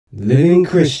Living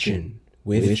Christian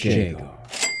with JGar.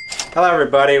 Hello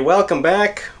everybody, welcome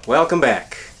back, welcome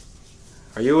back.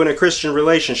 Are you in a Christian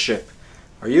relationship?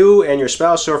 Are you and your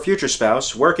spouse or future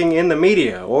spouse working in the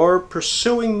media or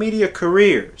pursuing media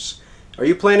careers? Are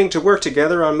you planning to work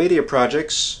together on media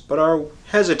projects but are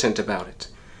hesitant about it?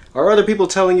 Are other people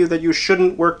telling you that you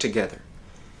shouldn't work together?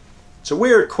 It's a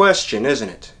weird question, isn't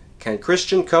it? Can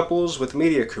Christian couples with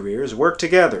media careers work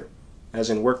together, as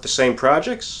in work the same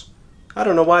projects? I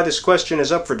don't know why this question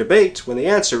is up for debate when the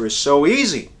answer is so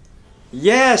easy.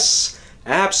 Yes,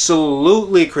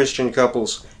 absolutely Christian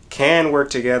couples can work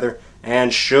together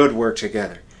and should work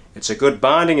together. It's a good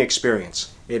bonding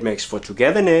experience. It makes for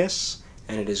togetherness,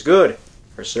 and it is good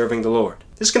for serving the Lord.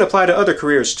 This can apply to other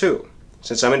careers too.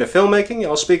 Since I'm into filmmaking,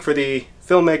 I'll speak for the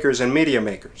filmmakers and media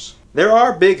makers. There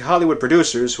are big Hollywood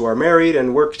producers who are married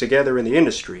and work together in the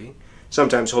industry,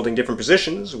 sometimes holding different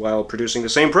positions while producing the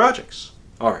same projects.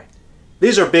 Alright.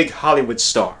 These are big Hollywood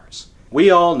stars. We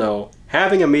all know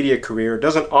having a media career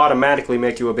doesn't automatically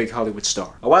make you a big Hollywood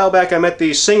star. A while back I met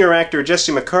the singer-actor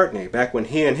McCartney back when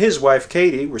he and his wife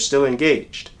Katie were still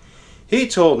engaged. He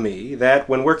told me that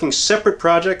when working separate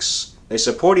projects, they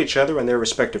support each other in their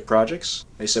respective projects.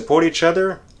 They support each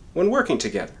other when working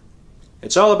together.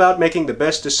 It's all about making the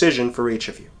best decision for each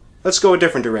of you. Let's go a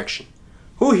different direction.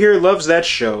 Who here loves that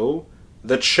show,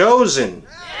 The Chosen?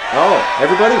 Oh,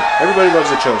 everybody? Everybody loves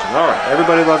The Chosen. Alright,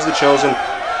 everybody loves The Chosen.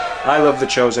 I love The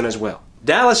Chosen as well.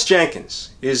 Dallas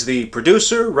Jenkins is the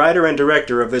producer, writer, and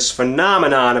director of this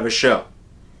phenomenon of a show.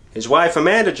 His wife,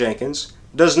 Amanda Jenkins,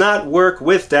 does not work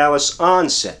with Dallas on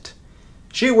set.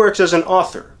 She works as an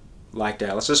author, like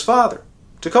Dallas's father.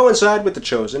 To coincide with The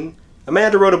Chosen,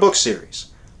 Amanda wrote a book series,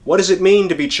 What Does It Mean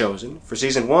to Be Chosen, for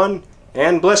Season 1,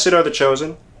 and Blessed Are the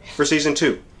Chosen, for Season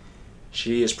 2.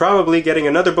 She is probably getting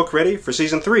another book ready for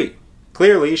Season 3.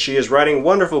 Clearly, she is writing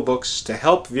wonderful books to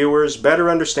help viewers better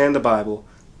understand the Bible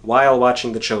while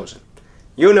watching The Chosen.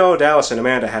 You know Dallas and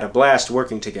Amanda had a blast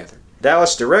working together.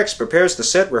 Dallas directs, prepares the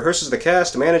set, rehearses the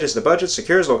cast, manages the budget,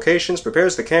 secures locations,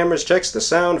 prepares the cameras, checks the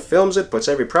sound, films it, puts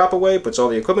every prop away, puts all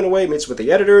the equipment away, meets with the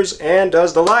editors, and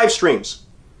does the live streams.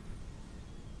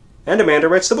 And Amanda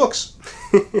writes the books.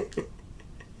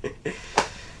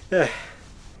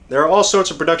 There are all sorts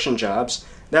of production jobs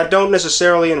that don't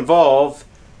necessarily involve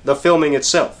the filming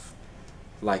itself,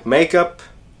 like makeup,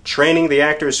 training the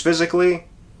actors physically,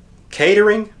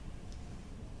 catering.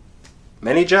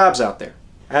 Many jobs out there.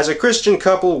 As a Christian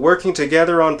couple working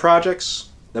together on projects,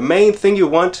 the main thing you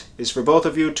want is for both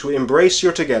of you to embrace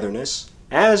your togetherness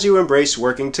as you embrace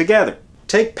working together.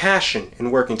 Take passion in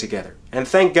working together, and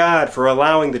thank God for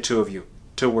allowing the two of you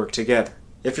to work together.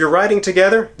 If you're writing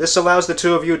together, this allows the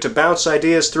two of you to bounce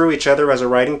ideas through each other as a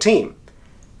writing team.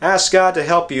 Ask God to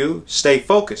help you stay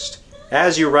focused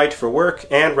as you write for work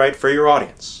and write for your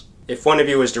audience. If one of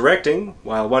you is directing,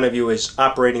 while one of you is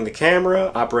operating the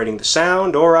camera, operating the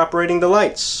sound, or operating the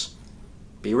lights,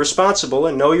 be responsible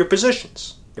and know your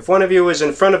positions. If one of you is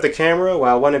in front of the camera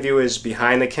while one of you is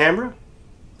behind the camera,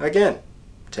 again,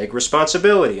 take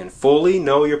responsibility and fully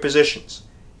know your positions.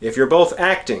 If you're both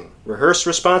acting, rehearse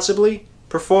responsibly,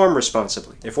 perform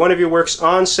responsibly. If one of you works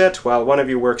on set while one of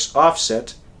you works off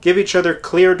set, give each other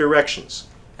clear directions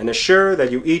and assure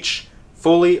that you each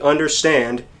fully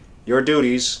understand your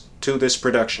duties to this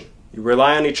production. You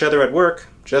rely on each other at work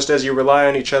just as you rely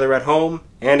on each other at home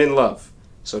and in love.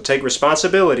 So take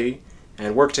responsibility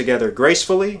and work together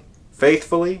gracefully,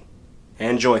 faithfully,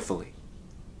 and joyfully.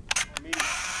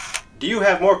 Do you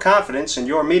have more confidence in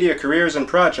your media careers and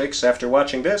projects after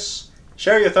watching this?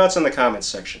 Share your thoughts in the comments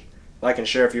section. Like and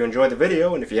share if you enjoyed the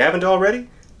video, and if you haven't already,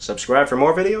 subscribe for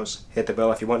more videos, hit the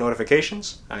bell if you want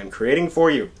notifications. I'm creating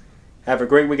for you. Have a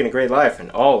great week and a great life,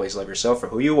 and always love yourself for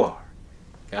who you are.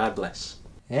 God bless.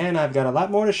 And I've got a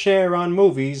lot more to share on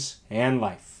movies and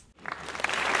life.